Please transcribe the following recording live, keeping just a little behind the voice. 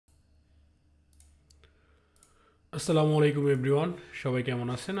আসসালামু আলাইকুম এভরিওয়ান, সবাই কেমন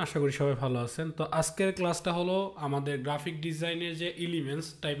আছেন? আশা করি সবাই ভালো আছেন। তো আজকের ক্লাসটা হলো আমাদের গ্রাফিক ডিজাইনের যে এলিমেন্টস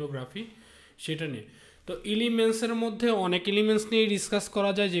টাইপোগ্রাফি সেটা নিয়ে। তো এলিমেন্টসের মধ্যে অনেক এলিমেন্টস নিয়ে ডিসকাস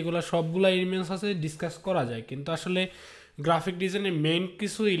করা যায়, যেগুলো সবগুলো এলিমেন্টস আছে ডিসকাস করা যায়, কিন্তু আসলে গ্রাফিক ডিজাইনের মেইন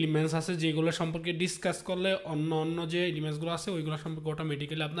কিছু এলিমেন্টস আছে যেগুলো সম্পর্কে ডিসকাস করলে অন্য অন্য যে এলিমেন্টসগুলো আছে ওইগুলো সম্পর্কে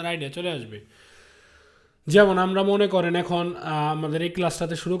অটোমেটিক্যালি আপনার আইডিয়া চলে আসবে। যেমন আমরা মনে করেন এখন আমাদের এই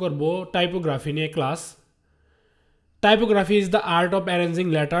ক্লাসটাতে শুরু করব টাইপোগ্রাফি নিয়ে class. Typography is the art of arranging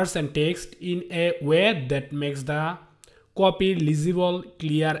letters and text in a way that makes the copy legible,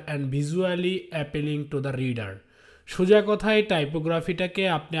 clear and visually appealing to the reader. সোজা কথায় টাইপোগ্রাফিটাকে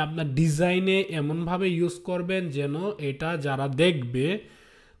আপনি আপনার ডিজাইনে এমনভাবে ইউজ করবেন যেন এটা যারা দেখবে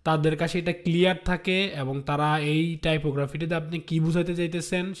তাদের কাছে এটা ক্লিয়ার থাকে এবং তারা এই টাইপোগ্রাফিটাতে আপনি কি বুঝাতে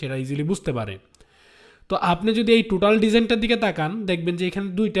চাইতেছেন সেটা ইজিলি বুঝতে পারে। তো আপনি যদি এই টোটাল ডিজাইনটার দিকে তাকান, দেখবেন যে এখানে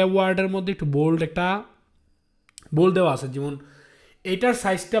দুইটা ওয়ার্ডের মধ্যে একটু বোল্ড একটা বোল্ড দেওয়া আছে, যেমন এটার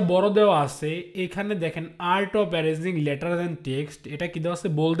সাইজটা বড় দেওয়া আছে। এখানে দেখেন art of arranging letter and text, এটা কি দেওয়া আছে?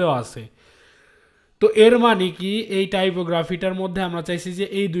 বোল্ড দেওয়া আছে। তো এর মানে কি এই টাইপোগ্রাফিটার মধ্যে আমরা চাইছি যে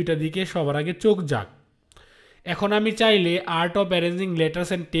এই দুইটা দিকে সবার আগে চোখ যাক। এখন আমি চাইলে art of arranging letters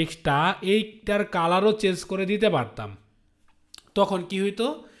and টেক্সটটা এইটার কালারও চেঞ্জ করে দিতে পারতাম। তখন কি হইতো,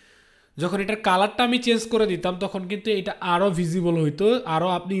 যখন এটার কালারটা আমি চেঞ্জ করে দিতাম তখন কিন্তু এটা আরও ভিজিবল হইতো, আরও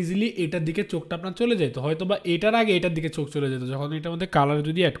আপনি ইজিলি এটার দিকে চোখটা আপনার চলে যেত, হয়তো বা এটার আগে এটার দিকে চোখ চলে যেত যখন এটার মধ্যে কালার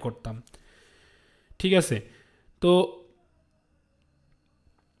যদি অ্যাড করতাম। ঠিক আছে, তো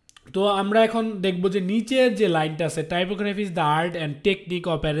তো আমরা এখন দেখব যে নিচের যে লাইনটা আছে, typography is the art and technique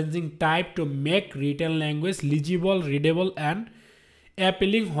of arranging type to make written language লিজিবল, readable and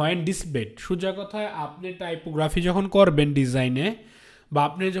appealing when displayed. সোজা কথায় আপনি টাইপোগ্রাফি যখন করবেন ডিজাইনে, বা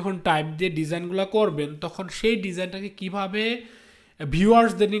আপনি যখন টাইপ দিয়ে ডিজাইনগুলো করবেন তখন সেই ডিজাইনটাকে কীভাবে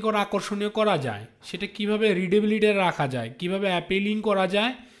ভিউয়ার্সদের নিকট আকর্ষণীয় করা যায়, সেটা কিভাবে রিডেবিলিটি রাখা যায়, কিভাবে অ্যাপিলিং করা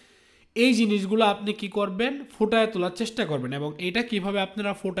যায়, এই জিনিসগুলো আপনি কি করবেন, ফুটায় তোলার চেষ্টা করবেন। এবং এটা কিভাবে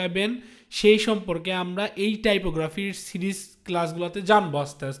আপনারা ফুটাবেন সেই সম্পর্কে আমরা এই টাইপোগ্রাফির সিরিজ ক্লাসগুলোতে জানবো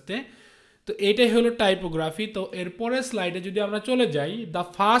আস্তে আস্তে। তো এটাই হলো টাইপোগ্রাফি। তো এরপরের স্লাইডে যদি আমরা চলে যাই, the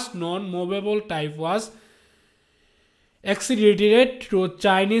first non movable type was এক্সিডিটেড to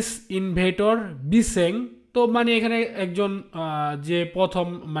Chinese ইনভেটর বিসেং। তো মানে এখানে একজন যে প্রথম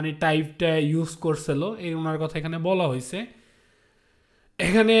মানে টাইপটা ইউজ করছিল এই ওনার কথা এখানে বলা হয়েছে।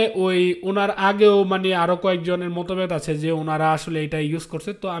 এখানে ওই ওনার আগেও মানে আরও কয়েকজনের মতভেদ আছে যে ওনারা আসলে এটা ইউজ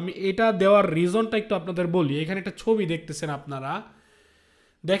করছে। তো আমি এটা দেওয়ার রিজনটা একটু আপনাদের বলি। এখানে একটা ছবি দেখতেছেন আপনারা,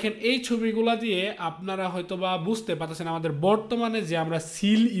 দেখেন এই ছবিগুলো দিয়ে আপনারা হয়তো বা বুঝতে পারতেছেন আমাদের বর্তমানে যে আমরা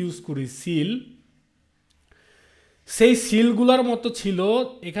সিল ইউজ করি, সিল, সেই সিলগুলার মতো ছিল।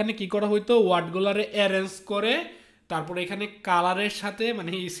 এখানে কি করা হইতো, ওয়ার্ডগুলারে অ্যারেঞ্জ করে তারপরে এখানে কালারের সাথে মানে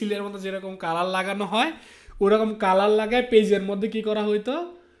এই সিলের মধ্যে যেরকম কালার লাগানো হয় ওরকম কালার লাগায় পেজের মধ্যে কি করা হইতো,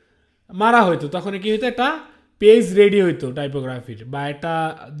 মারা হইতো। তখন কি হইতো, একটা পেজ রেডি হইতো টাইপোগ্রাফির, বা একটা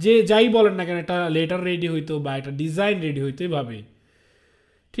যে যাই বলেন না কেন একটা লেটার রেডি হইতো বা একটা ডিজাইন রেডি হইতো এভাবেই।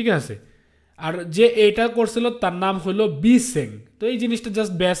 ঠিক আছে, আর যে এটা করছিল তার নাম হলো বিসেং। তো এই জিনিসটা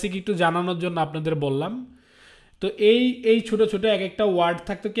জাস্ট বেসিক একটু জানানোর জন্য আপনাদের বললাম। তো এই এই ছোটো ছোটো এক একটা ওয়ার্ড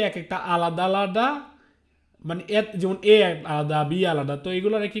থাকতো কি এক একটা আলাদা আলাদা, মানে যেমন এ আলাদা, বি আলাদা, তো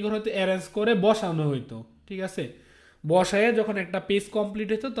এইগুলোর কী করা হতো, অ্যারেঞ্জ করে বসানো হইতো। ঠিক আছে, বসায় যখন একটা পেজ কমপ্লিট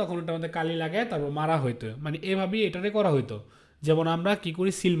হতো তখন ওটার মধ্যে কালি লাগায় তারপর মারা হইতো, মানে এভাবেই এটারে করা হইতো। যেমন আমরা কি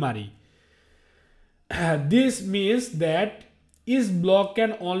করি, সিল মারি। This means that each block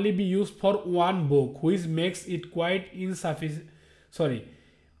can only be use for one book which makes it quite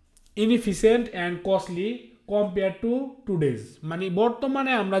inefficient and costly compare to today's. মানে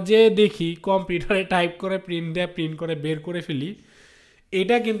বর্তমানে আমরা যে দেখি কম্পিউটারে টাইপ করে প্রিন্ট করে বের করে ফেলি,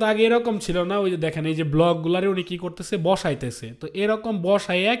 এটা কিন্তু আগে এরকম ছিল না। ওই যে দেখেন এই যে ব্লকগুলারে উনি কী করতেছে, বসাইতেছে। তো এরকম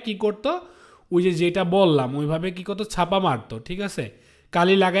বসাইয়া কি করতো, ওই যে যেটা বললাম ওইভাবে কি করতো, ছাপা মারতো। ঠিক আছে,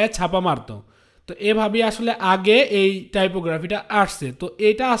 কালি লাগায় ছাপা মারতো। তো এভাবেই আসলে আগে এই টাইপোগ্রাফিটা আসছে। তো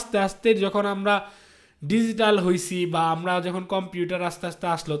এটা আস্তে আস্তে যখন আমরা ডিজিটাল হয়েছি বা আমরা যখন কম্পিউটার আস্তে আস্তে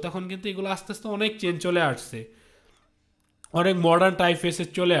আসলো তখন কিন্তু এগুলো আস্তে আস্তে অনেক চেঞ্জ চলে আসছে, অনেক মডার্ন টাইপফেসে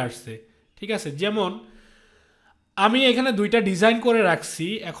চলে আসছে। ঠিক আছে, যেমন আমি এখানে দুইটা ডিজাইন করে রাখছি।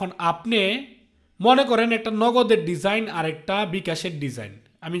 এখন আপনি মনে করেন একটা নগদের ডিজাইন আর একটা বিকাশের ডিজাইন।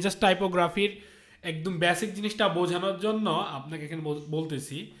 আমি জাস্ট টাইপোগ্রাফির একদম বেসিক জিনিসটা বোঝানোর জন্য আপনাকে এখানে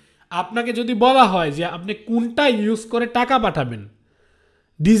বলতেছি। আপনাকে যদি বলা হয় যে আপনি কোনটা ইউজ করে টাকা পাঠাবেন,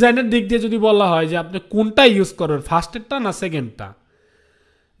 ডিজাইনের দিক দিয়ে যদি বলা হয় যে আপনি কোনটা ইউজ করবেন, ফার্স্টেরটা না সেকেন্ডটা,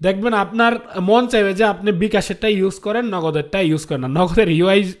 দেখবেন আপনার মন চাইবে যে আপনি বিকাশেরটা ইউজ করেন, নগদেরটা ইউজ করেন না। নগদের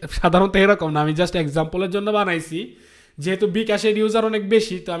ইউআই সাধারণত এরকম না, আমি জাস্ট এক্সাম্পলের জন্য বানাইছি যেহেতু বিকাশের ইউজার অনেক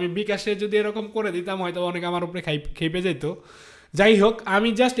বেশি, তো আমি বিকাশে যদি এরকম করে দিতাম হয়তো অনেকে আমার উপরে খেপে যেত। যাই হোক, আমি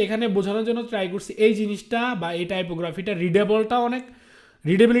জাস্ট এখানে বোঝানোর জন্য ট্রাই করছি এই জিনিসটা বা এই টাইপোগ্রাফিটা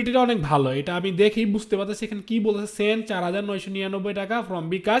রিডেবিলিটিটা অনেক ভালো। এটা আমি দেখেই বুঝতে পারতেছি এখানে কী বলতেছে, সেন্ড 4,999 টাকা ফ্রম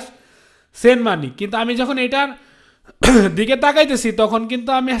বিকাশ সেন্ড মানি। কিন্তু আমি যখন এটার দিকে তাকাইতেছি তখন কিন্তু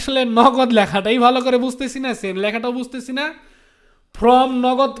আমি আসলে নগদ লেখাটাই ভালো করে বুঝতেছি না, সেন্ড লেখাটাও বুঝতেছি না, ফ্রম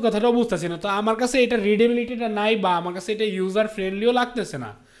নগদ কথাটাও বুঝতেছি না। তো আমার কাছে এটা রিডেবিলিটিটা নাই বা আমার কাছে এটা ইউজার ফ্রেন্ডলিও লাগতেছে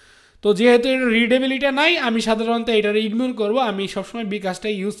না। তো যেহেতু এটা রিডেবিলিটি নাই, আমি সাধারণত এটার ইগনোর করব, আমি সবসময়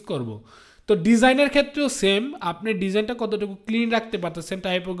বিকাশটাই ইউজ করব। তো ডিজাইনের ক্ষেত্রেও সেম, আপনি ডিজাইনটা কতটুকু ক্লিন রাখতে পারতেছেন,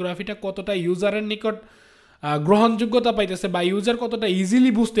 টাইপোগ্রাফিটা কতটা ইউজারের নিকট গ্রহণযোগ্যতা পাইতেছে বা ইউজার কতটা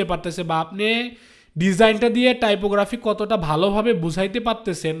ইজিলি বুঝতে পারতেছে, বা আপনি ডিজাইনটা দিয়ে টাইপোগ্রাফি কতটা ভালোভাবে বুঝাইতে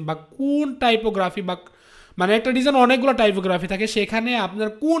পারতেছেন, বা কোন টাইপোগ্রাফি বা মানে একটা ডিজাইন অনেকগুলো টাইপোগ্রাফি থাকে, সেখানে আপনার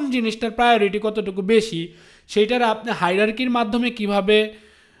কোন জিনিসটার প্রায়োরিটি কতটুকু বেশি, সেইটার আপনি হাইরার্কির মাধ্যমে কিভাবে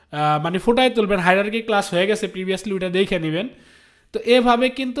মানে ফুটায় তুলবেন। হাইরার্কি ক্লাস হয়ে গেছে প্রিভিয়াসলি, ওইটা দেখে নেবেন। তো এভাবে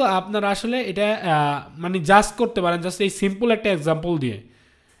কিন্তু আপনারা আসলে এটা মানে জাস্ট করতে পারেন, জাস্ট এই সিম্পল একটা এক্সাম্পল দিয়ে।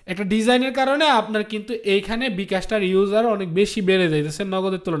 একটা ডিজাইনের কারণে আপনার কিন্তু এইখানে বিকাশটার ইউজার অনেক বেশি বেড়ে যাইতেছে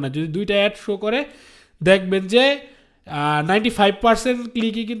নগদের তুলনায়। যদি দুইটা অ্যাড শো করে দেখবেন যে 95%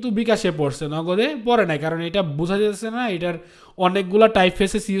 ক্লিকই কিন্তু বিকাশে পড়ছে, নগদে পড়ে নাই, কারণ এটা বোঝা যাচ্ছে না এটার অনেকগুলো টাইপ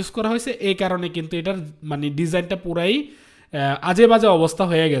ফেসেস ইউজ করা হয়েছে, এই কারণে কিন্তু এটার মানে ডিজাইনটা পুরাই আজে বাজে অবস্থা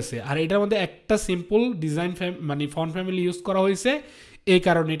হয়ে গেছে। আর এটার মধ্যে একটা সিম্পল ডিজাইন মানে ফন্ট ফ্যামিলি ইউজ করা হয়েছে, এই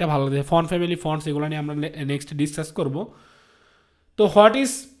কারণে এটা ভালো লাগে। ফন্ট ফ্যামিলি, ফন্টস, এগুলো নিয়ে আমরা নেক্সট ডিসকাস করব। তো what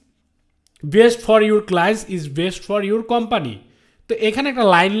is best for your clients is best for your company. তো এখানে একটা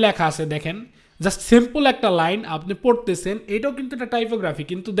লাইন লেখা আছে, দেখেন, জাস্ট সিম্পল একটা লাইন আপনি পড়তেছেন, এটাও কিন্তু একটা টাইপোগ্রাফি,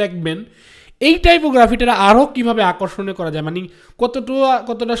 কিন্তু দেখবেন এই টাইপোগ্রাফিটা আরও কীভাবে আকর্ষণীয় করা যায়, মানে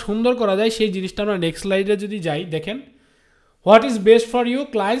কতটা সুন্দর করা যায়, সেই জিনিসটা আমরা নেক্সট স্লাইডে যদি যাই, দেখেন, what is best for your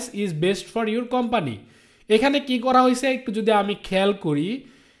clients is best for your company. এখানে কি করা হয়েছে একটু যদি আমি খেয়াল করি,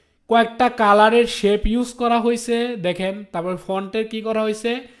 কয়েকটা কালারের শেপ ইউজ করা হয়েছে, দেখেন। তারপর ফন্টের কি করা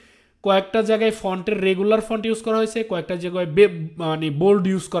হয়েছে, কয়েকটা জায়গায় ফন্টের রেগুলার ফন্ট ইউজ করা হয়েছে, কয়েকটা জায়গায় মানে বোল্ড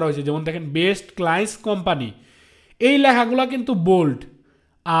ইউজ করা হয়েছে। যেমন দেখেন, বেস্ট ক্লায়েন্টস কোম্পানি, এই লেখাগুলো কিন্তু বোল্ড,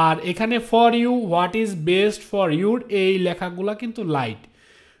 আর এখানে for you, what is best for your, এই লেখাগুলো কিন্তু লাইট।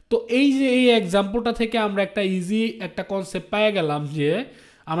 তো এই যে এই এক্সাম্পলটা থেকে আমরা একটা ইজি একটা কনসেপ্ট পেয়ে গেলাম যে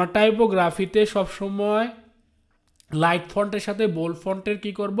আমরা টাইপোগ্রাফিতে সবসময় লাইট ফন্টের সাথে বোল্ড ফন্টের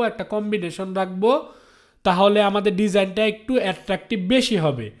কি করব, একটা কম্বিনেশন রাখবো, তাহলে আমাদের ডিজাইনটা একটু অ্যাট্রাকটিভ বেশি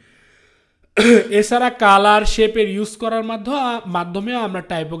হবে। এছাড়া কালার শেপের ইউজ করার মাধ্যমে আমরা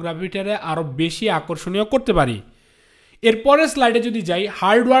টাইপোগ্রাফিটারে আরও বেশি আকর্ষণীয় করতে পারি। এরপরের স্লাইডে যদি যাই,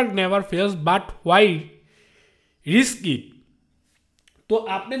 hard work never fails but why risk ইট। তো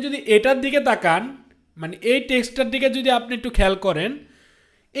আপনি যদি এটার দিকে তাকান, মানে এই টেক্সটটার দিকে যদি আপনি একটু খেয়াল করেন,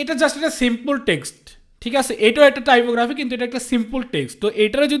 এটা জাস্ট একটা সিম্পল টেক্সট, ঠিক আছে, এটাও একটা টাইপোগ্রাফি, কিন্তু এটা একটা সিম্পল টেক্সট। তো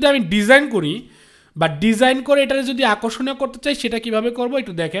এটারে যদি আমি ডিজাইন করি বা ডিজাইন করে এটারে যদি আকর্ষণীয় করতে চাই, সেটা কিভাবে করব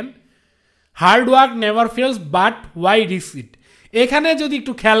একটু দেখেন। Hard work never fails but why risk ইট। এখানে যদি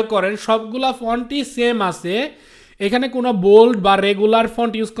একটু খেয়াল করেন, সবগুলা ফন্টই সেম আছে, এখানে কোনো বোল্ড বা রেগুলার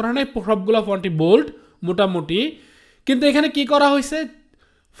ফন্ট ইউজ করা নেই, সবগুলো ফন্টই বোল্ড মোটামুটি। কিন্তু এখানে কি করা হয়েছে,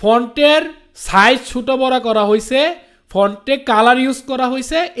 ফন্টের সাইজ ছোটো বড় করা হয়েছে, ফন্টে কালার ইউজ করা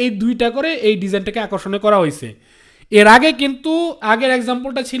হয়েছে, এই দুইটা করে এই ডিজাইনটাকে আকর্ষণীয় করা হয়েছে। এর আগে কিন্তু আগের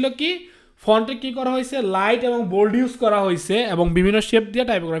এক্সাম্পলটা ছিল কি, ফন্টে কি করা হয়েছে, লাইট এবং বোল্ড ইউজ করা হয়েছে এবং বিভিন্ন শেপ দিয়ে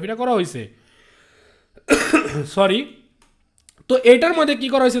টাইপোগ্রাফিটা করা হয়েছে, সরি। তো এটার মধ্যে কি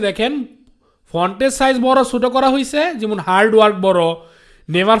করা হয়েছে দেখেন, ফন্টের সাইজ বড় ছোটো করা হয়েছে, যেমন হার্ড ওয়ার্ক বড়,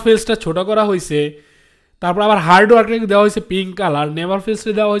 নেভার ফেলসটা ছোটো করা হয়েছে, তারপর আবার হার্ড ওয়ার্কটাকে দেওয়া হয়েছে পিঙ্ক কালার, নেভার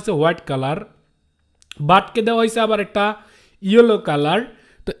ফেলসকে দেওয়া হয়েছে হোয়াইট কালার, বাটকে দেওয়া হয়েছে আবার একটা ইয়েলো কালার।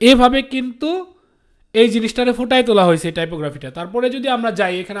 তো এভাবে কিন্তু এই জিনিসটারে ফুটাই তোলা হয়েছে টাইপোগ্রাফিটা। তারপরে যদি আমরা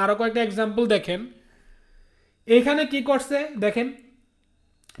যাই, এখানে আরও কয়েকটা এক্সাম্পল দেখেন, এখানে কি করছে দেখেন,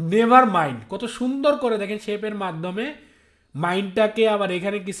 নেভার মাইন্ড, কত সুন্দর করে দেখেন শেপের মাধ্যমে মাইন্ডটাকে, আবার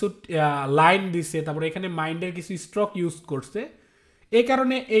এখানে কিছু লাইন দিছে, তারপরে এখানে মাইন্ডের কিছু স্ট্রোক ইউজ করছে, এই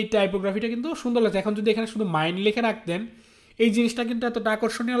কারণে এই টাইপোগ্রাফিটা কিন্তু সুন্দর লাগছে। এখন যদি এখানে শুধু মাইন্ড লিখে রাখতেন, এই জিনিসটা কিন্তু এতটা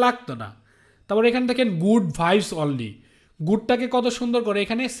আকর্ষণীয় লাগতো না। তারপরে এখানে দেখেন গুড ভাইবস অনলি, গুডটাকে কত সুন্দর করে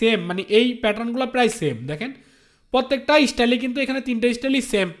এখানে সেম, মানে এই প্যাটার্নগুলো প্রায় সেম, দেখেন প্রত্যেকটা স্টাইলই কিন্তু এখানে তিনটা স্টাইলই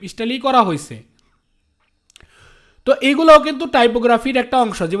সেম স্টাইলই করা হয়েছে। তো এইগুলোও কিন্তু টাইপোগ্রাফির একটা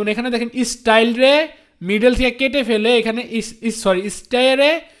অংশ। যেমন এখানে দেখেন স্টাইল রে মিডল থেকে কেটে ফেলে, এখানে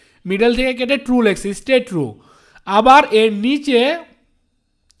স্টাইলে মিডল থেকে কেটে ট্রু লেখছে, স্টে ট্রু। আবার এর নিচে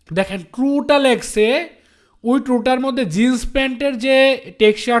দেখেন ট্রুটা লেখছে, ওই ট্রুটার মধ্যে জিন্স প্যান্টের যে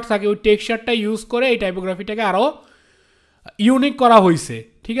টেক্সচার থাকে, ওই টেক্সচারটা ইউজ করে এই টাইপোগ্রাফিটাকে আরও ইউনিক করা হয়েছে,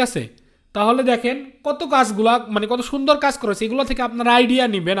 ঠিক আছে। তাহলে দেখেন কত কাজগুলা মানে কত সুন্দর কাজ করেছে, এগুলো থেকে আপনারা আইডিয়া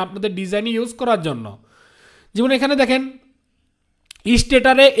নেবেন আপনাদের ডিজাইনে ইউজ করার জন্য। যেমন এখানে দেখেন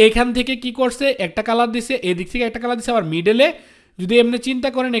স্টেটারে এখান থেকে কি করছে, একটা কালার দিছে, এদিক থেকে একটা কালার দিছে, আবার মিডলে যদি এমনি চিন্তা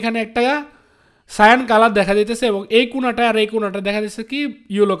করেন এখানে একটা সায়ান কালার দেখা দিতেছে এবং এই কোনাটা আর এই কোনাটা দেখা যাচ্ছে কি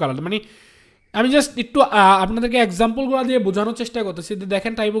ইয়েলো কালার। মানে আমি জাস্ট একটু আপনাদেরকে এক্সাম্পলগুলো দিয়ে বোঝানোর চেষ্টা করতেছি যে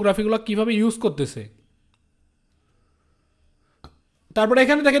দেখেন টাইপোগ্রাফিগুলো কীভাবে ইউজ করতেছে। তারপরে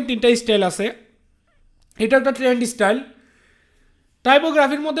এখানে দেখেন 3টা স্টাইল আছে, এটা একটা ট্রেন্ড স্টাইল।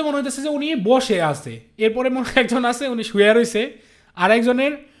 টাইপোগ্রাফির মধ্যে মনে হইতেছে যে উনি বসে আছে, এরপরে মনে একজন আছে উনি শুয়ে রয়েছে,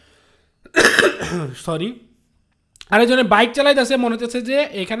 আরেকজনের সরি আরেকজনের বাইক চালাইতেছে, মনে হচ্ছে যে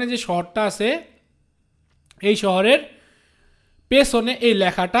এখানে যে শহরটা আছে এই শহরের পেছনে এই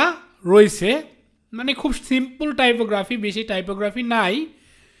লেখাটা রয়েছে। মানে খুব সিম্পল টাইপোগ্রাফি, বেশি টাইপোগ্রাফি নাই,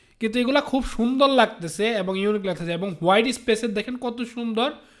 কিন্তু এগুলো খুব সুন্দর লাগতেছে এবং ইউনিক লাগতেছে এবং হোয়াইট স্পেসের দেখেন কত সুন্দর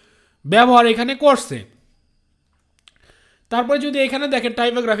ব্যবহার এখানে করছে। তারপরে যদি এখানে দেখেন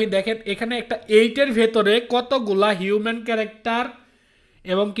টাইপোগ্রাফি, দেখেন এখানে একটা 8-এর ভেতরে কতগুলা হিউম্যান ক্যারেক্টার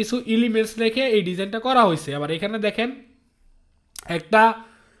এবং কিছু এলিমেন্টস রেখে এই ডিজাইনটা করা হয়েছে। আবার এখানে দেখেন একটা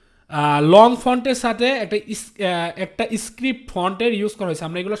লং ফন্টের সাথে একটা স্ক্রিপ্ট ফন্টের ইউজ করা হয়েছে।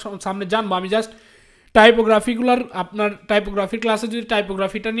 আমরা এগুলো সামনে জানবো, আমি জাস্ট টাইপোগ্রাফিগুলোর আপনার টাইপোগ্রাফির ক্লাসে যদি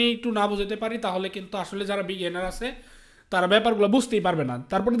টাইপোগ্রাফিটা নিয়ে একটু না বুঝতে পারি তাহলে কিন্তু আসলে যারা বিগিনার আছে তারা ব্যাপারগুলো বুঝতেই পারবে না।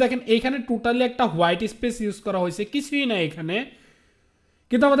 তারপরে দেখেন এইখানে টোটালি একটা হোয়াইট স্পেস ইউজ করা হয়েছে, কিছুই না এখানে,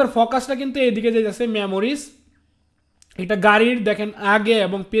 কিন্তু আমাদের ফোকাসটা কিন্তু এইদিকে যে যাচ্ছে মেমোরিজ। এটা গাড়ির দেখেন আগে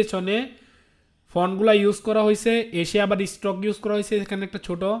এবং পেছনে ফন্টগুলো ইউজ করা হয়েছে, এসে আবার স্ট্রোক ইউজ করা হয়েছে, এখানে একটা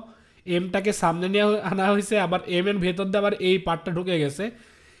ছোট এমটাকে সামনে নিয়ে আনা হয়েছে, আবার এম এর ভেতর দিয়ে আবার এই পার্টটা ঢুকে গেছে।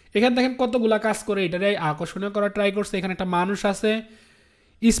 এখানে দেখেন কতগুলা কাজ করে এটারে আকর্ষণীয় করা ট্রাই করছে। এখানে একটা মানুষ আছে,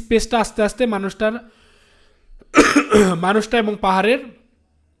 স্পেসটা আস্তে আস্তে মানুষটা এবং পাহাড়ের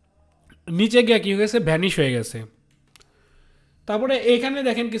নিচে গিয়ে কি হয়ে গেছে, ভ্যানিশ হয়ে গেছে। তারপরে এখানে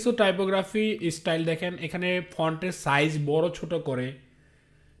দেখেন কিছু টাইপোগ্রাফি স্টাইল, দেখেন এখানে ফন্টের সাইজ বড় ছোট করে,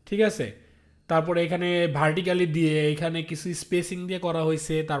 ঠিক আছে। তারপরে এখানে ভার্টিক্যালি দিয়ে এখানে কিছু স্পেসিং দিয়ে করা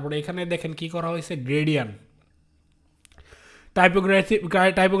হয়েছে। তারপরে এখানে দেখেন কি করা হয়েছে, গ্রেডিয়ান্ট।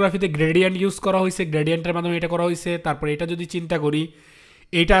 টাইপোগ্রাফিতে গ্রেডিয়ান্ট ইউজ করা হয়েছে, গ্রেডিয়ান্টের মাধ্যমে এটা করা হয়েছে। তারপরে এটা যদি চিন্তা করি,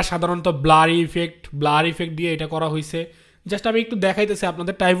 এটা সাধারণত ব্লার ইফেক্ট দিয়ে এটা করা হয়েছে। জাস্ট আমি একটু দেখাইতেছি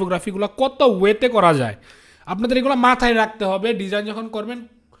আপনাদের টাইপোগ্রাফিগুলো কত ওয়েতে করা যায়। আপনাদের এগুলো মাথায় রাখতে হবে, ডিজাইন যখন করবেন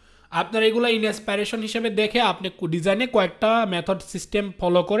আপনার এগুলো ইন্সপিরেশন হিসেবে দেখে আপনি ডিজাইনে কয়েকটা মেথড সিস্টেম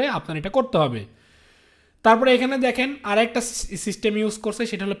ফলো করে আপনার এটা করতে হবে। তারপরে এখানে দেখেন আরেকটা সিস্টেম ইউজ করছে,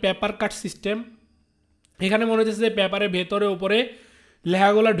 সেটা হলো পেপার কাট সিস্টেম। এখানে মনে হচ্ছে যে পেপারের ভেতরে উপরে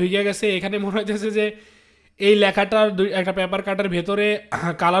লেখাগুলো ঢুকে গেছে, এখানে মনে হচ্ছে যে এই লেখাটার একটা পেপার কাটার ভেতরে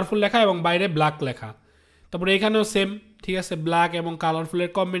কালারফুল লেখা এবং বাইরে ব্ল্যাক লেখা। তারপরে এখানেও সেম, ঠিক আছে, ব্ল্যাক এবং কালারফুলের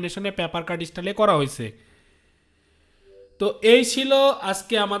কম্বিনেশনে পেপার কাট স্টাইলে করা হয়েছে। তো এই ছিল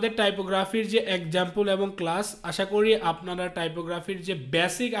আজকে আমাদের টাইপোগ্রাফির যে এক্সাম্পল এবং ক্লাস। আশা করি আপনারা টাইপোগ্রাফির যে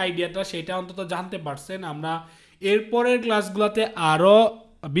বেসিক আইডিয়াটা সেটা অন্তত জানতে পারছেন। আমরা এরপরের ক্লাসগুলোতে আরও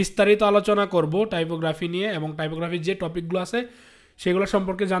বিস্তারিত আলোচনা করব টাইপোগ্রাফি নিয়ে এবং টাইপোগ্রাফির যে টপিকগুলো আছে সেগুলো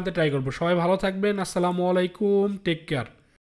সম্পর্কে জানতে ট্রাই করব। সবাই ভালো থাকবেন, আসসালামু আলাইকুম, টেক কেয়ার।